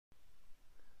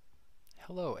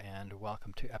Hello and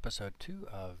welcome to episode 2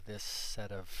 of this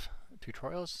set of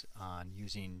tutorials on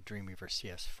using Dreamweaver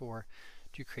CS4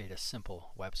 to create a simple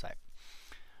website.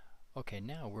 Okay,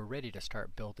 now we're ready to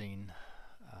start building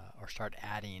or start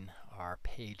adding our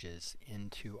pages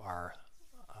into our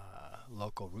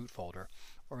local root folder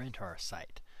or into our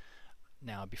site.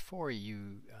 Now before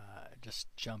you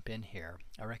just jump in here,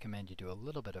 I recommend you do a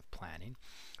little bit of planning.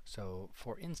 So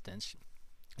for instance,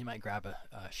 you might grab a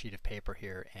sheet of paper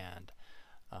here and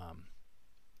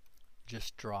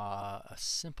just draw a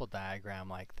simple diagram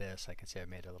like this. I can see I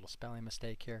made a little spelling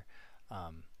mistake here.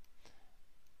 And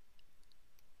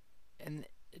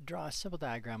draw a simple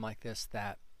diagram like this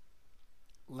that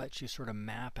lets you sort of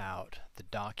map out the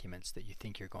documents that you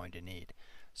think you're going to need.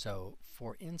 So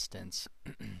for instance,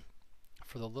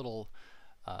 for the little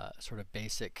sort of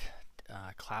basic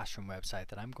classroom website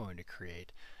that I'm going to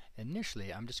create,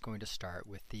 initially I'm just going to start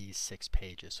with these 6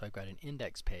 pages. So I've got an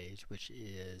index page, which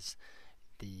is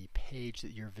the page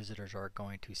that your visitors are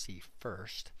going to see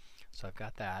first. So I've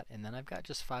got that, and then I've got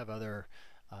just 5 other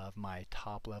of my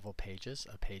top level pages: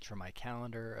 a page for my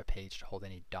calendar, a page to hold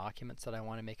any documents that I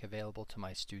want to make available to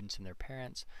my students and their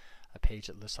parents, a page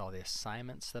that lists all the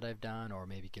assignments that I've done or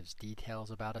maybe gives details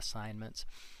about assignments,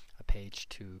 a page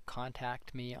to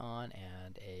contact me on,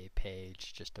 and a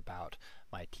page just about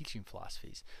my teaching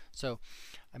philosophies. So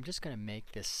I'm just going to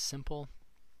make this simple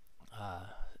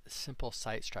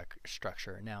site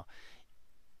structure. Now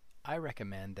I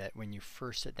recommend that when you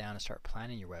first sit down and start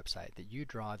planning your website, that you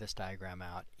draw this diagram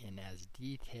out in as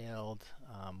detailed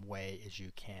way as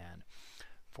you can.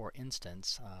 For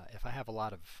instance, if I have a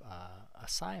lot of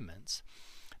assignments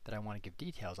that I want to give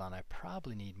details on, I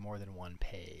probably need more than one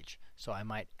page. So I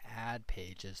might add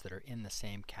pages that are in the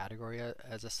same category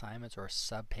as assignments, or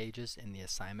sub-pages in the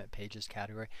assignment pages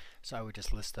category. So I would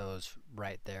just list those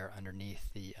right there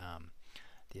underneath the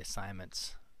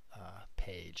assignments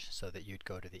page, so that you'd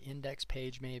go to the index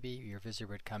page. Maybe your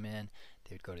visitor would come in,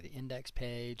 they would go to the index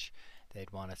page, they'd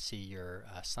want to see your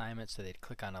assignments, so they'd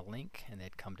click on a link and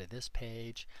they'd come to this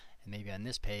page, and maybe on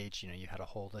this page, you had a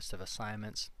whole list of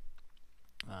assignments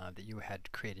that you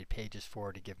had created pages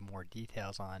for to give more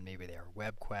details on. Maybe they are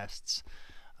web quests,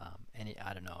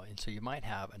 I don't know. And so you might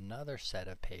have another set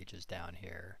of pages down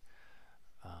here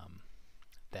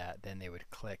that then they would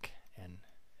click and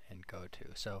go to.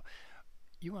 So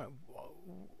you want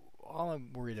all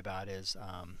I'm worried about is,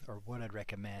 or what I'd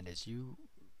recommend is, you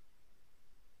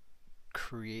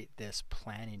create this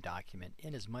planning document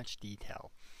in as much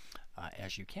detail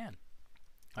as you can.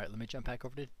 Alright, let me jump back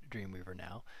over to Dreamweaver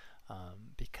now,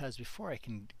 because before I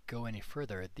can go any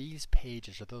further, these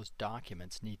pages or those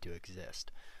documents need to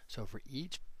exist. So for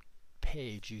each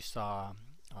page you saw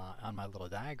on my little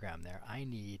diagram there, I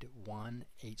need one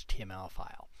HTML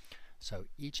file. So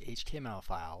each HTML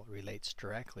file relates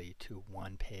directly to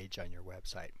one page on your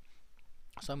website.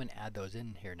 So I'm going to add those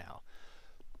in here now.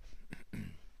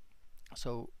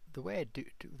 So the way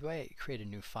I create a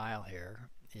new file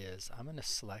here is I'm going to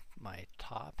select my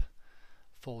top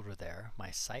folder there,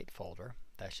 my site folder.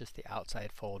 That's just the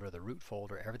outside folder, the root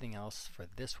folder. Everything else for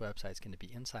this website is going to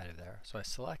be inside of there. So I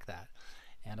select that,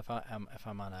 and if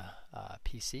I'm on a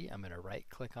PC, I'm going to right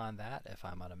click on that. If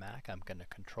I'm on a Mac, I'm going to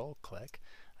control click.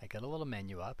 I get a little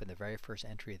menu up, and the very first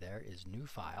entry there is new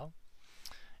file,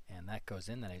 and that goes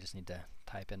in. Then I just need to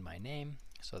type in my name.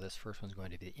 So this first one's going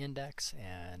to be the index,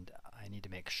 and I need to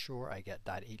make sure I get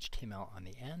 .html on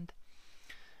the end,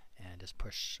 and just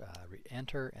push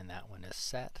enter, and that one is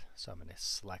set. So I'm going to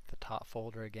select the top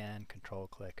folder again, control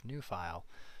click new file.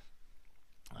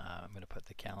 I'm going to put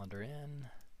the calendar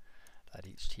in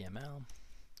 .html.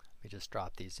 We just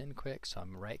drop these in quick. So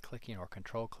I'm right clicking or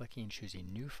control clicking,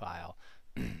 choosing new file.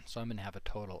 So I'm going to have a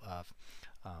total of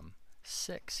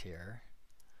 6 here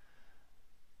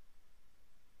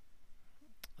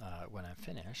when I'm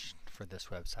finished for this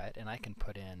website, and I can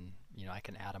put in, I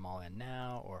can add them all in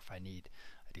now, or if I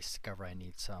discover I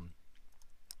need some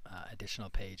additional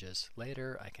pages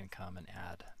later, I can come and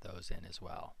add those in as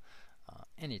well.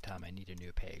 Anytime I need a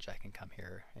new page, I can come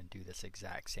here and do this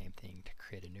exact same thing to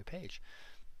create a new page.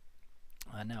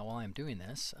 Now while I'm doing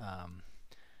this,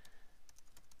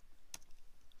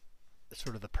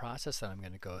 sort of the process that I'm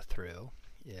going to go through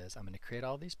is I'm going to create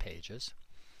all these pages,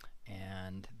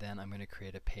 and then I'm going to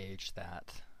create a page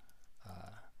that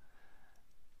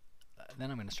then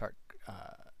I'm going to start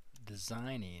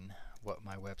designing what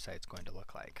my website's going to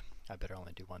look like. I better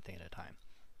only do one thing at a time.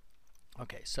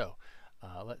 Okay, so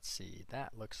let's see,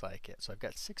 that looks like it. So I've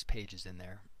got 6 pages in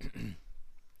there.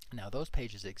 Now those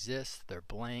pages exist, they're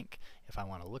blank. If I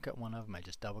want to look at one of them, I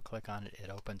just double click on it, it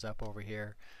opens up over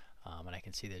here, and I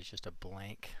can see there's just a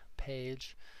blank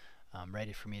page.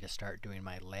 ready for me to start doing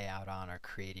my layout on or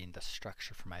creating the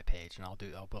structure for my page. And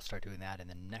we'll start doing that in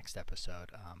the next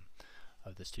episode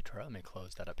of this tutorial. Let me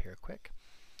close that up here quick.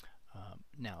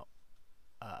 Now,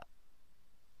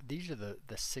 these are the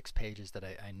 6 pages that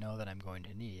I know that I'm going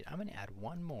to need. I'm going to add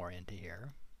one more into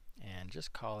here and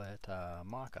just call it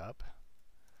mockup.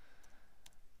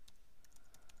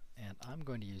 And I'm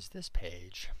going to use this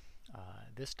page,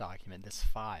 this document, this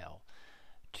file,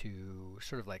 to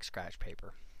sort of like scratch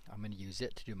paper. I'm going to use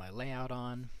it to do my layout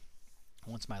on.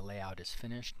 Once my layout is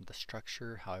finished, the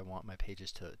structure, how I want my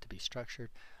pages to be structured,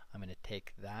 I'm going to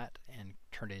take that and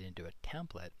turn it into a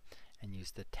template and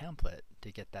use the template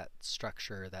to get that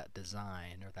structure, that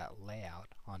design, or that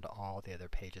layout onto all the other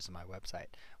pages of my website.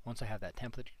 Once I have that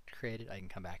template created, I can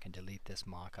come back and delete this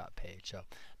mock-up page. So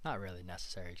not really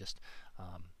necessary, just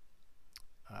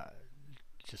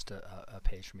a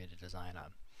page for me to design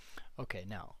on. Okay,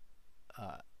 now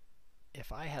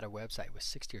if I had a website with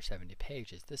 60 or 70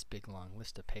 pages, this big long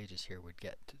list of pages here would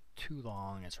get too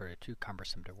long and sort of too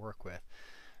cumbersome to work with.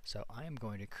 So I am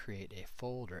going to create a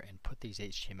folder and put these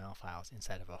HTML files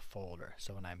inside of a folder.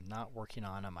 So when I'm not working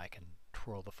on them, I can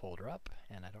twirl the folder up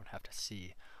and I don't have to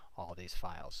see all these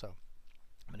files. So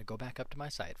I'm going to go back up to my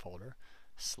site folder,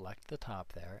 select the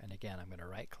top there, and again I'm going to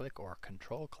right click or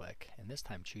control click, and this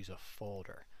time choose a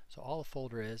folder. So all a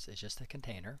folder is just a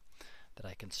container that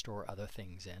I can store other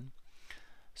things in.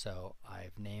 So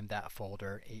I've named that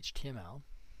folder HTML,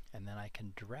 and then I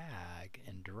can drag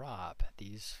and drop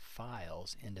these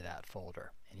files into that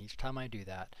folder. And each time I do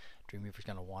that, Dreamweaver is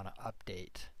going to want to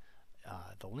update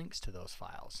the links to those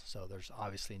files. So there's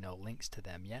obviously no links to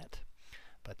them yet,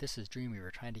 but this is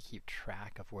Dreamweaver trying to keep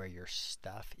track of where your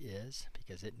stuff is,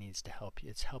 because it needs to help you.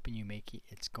 It's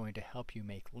going to help you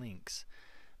make links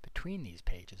between these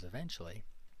pages eventually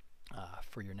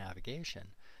for your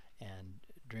navigation. And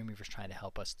Dreamweaver is trying to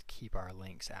help us keep our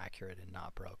links accurate and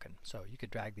not broken. So you could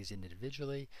drag these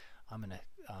individually. I'm going to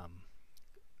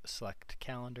select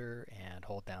calendar and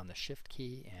hold down the shift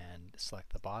key and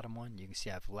select the bottom one. You can see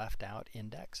I've left out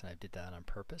index, and I did that on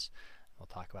purpose. We'll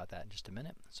talk about that in just a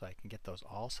minute. So I can get those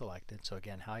all selected. So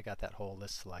again, how I got that whole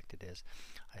list selected is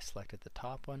I selected the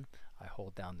top one, I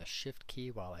hold down the shift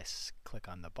key while I click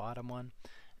on the bottom one,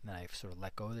 and then I sort of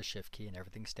let go of the shift key and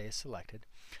everything stays selected.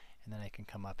 And then I can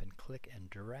come up and click and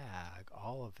drag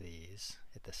all of these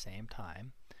at the same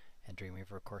time. And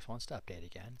Dreamweaver, of course, wants to update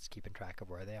again. It's keeping track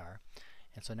of where they are.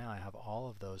 And so now I have all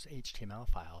of those HTML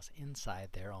files inside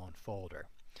their own folder,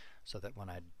 so that when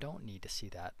I don't need to see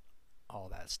all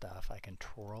that stuff, I can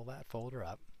twirl that folder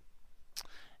up.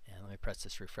 And let me press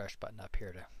this refresh button up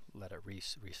here to let it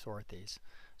resort these.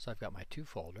 So I've got my 2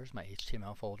 folders, my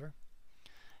HTML folder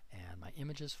and my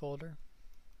images folder,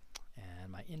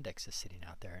 and my index is sitting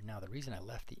out there. Now the reason I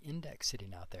left the index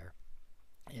sitting out there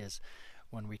is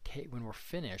when we're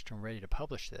finished and ready to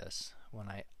publish this, when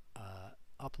I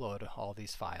upload all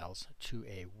these files to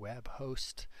a web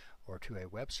host or to a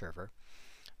web server,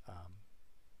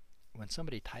 when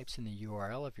somebody types in the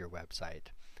URL of your website,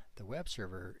 the web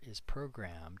server is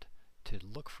programmed to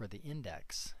look for the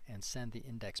index and send the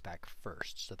index back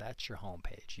first. So that's your home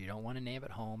page. You don't want to name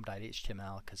it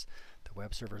home.html because the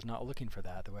web server is not looking for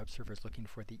that. The web server is looking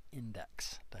for the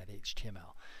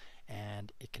index.html.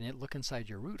 And it can look inside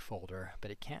your root folder,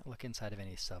 but it can't look inside of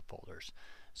any subfolders.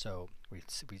 So we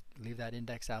leave that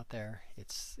index out there.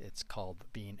 It's called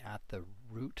being at the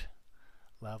root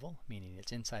level, meaning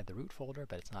it's inside the root folder,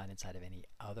 but it's not inside of any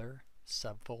other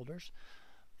subfolders.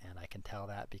 And I can tell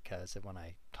that because when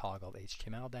I toggle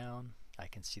HTML down, I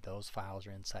can see those files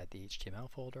are inside the HTML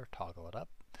folder, toggle it up.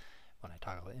 When I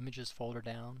toggle the images folder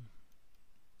down,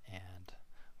 and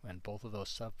when both of those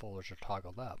subfolders are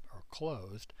toggled up or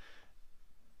closed,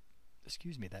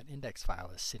 that index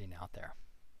file is sitting out there.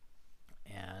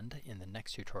 And in the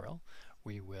next tutorial,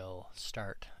 we will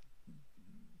start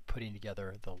putting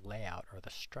together the layout or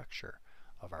the structure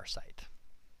of our site.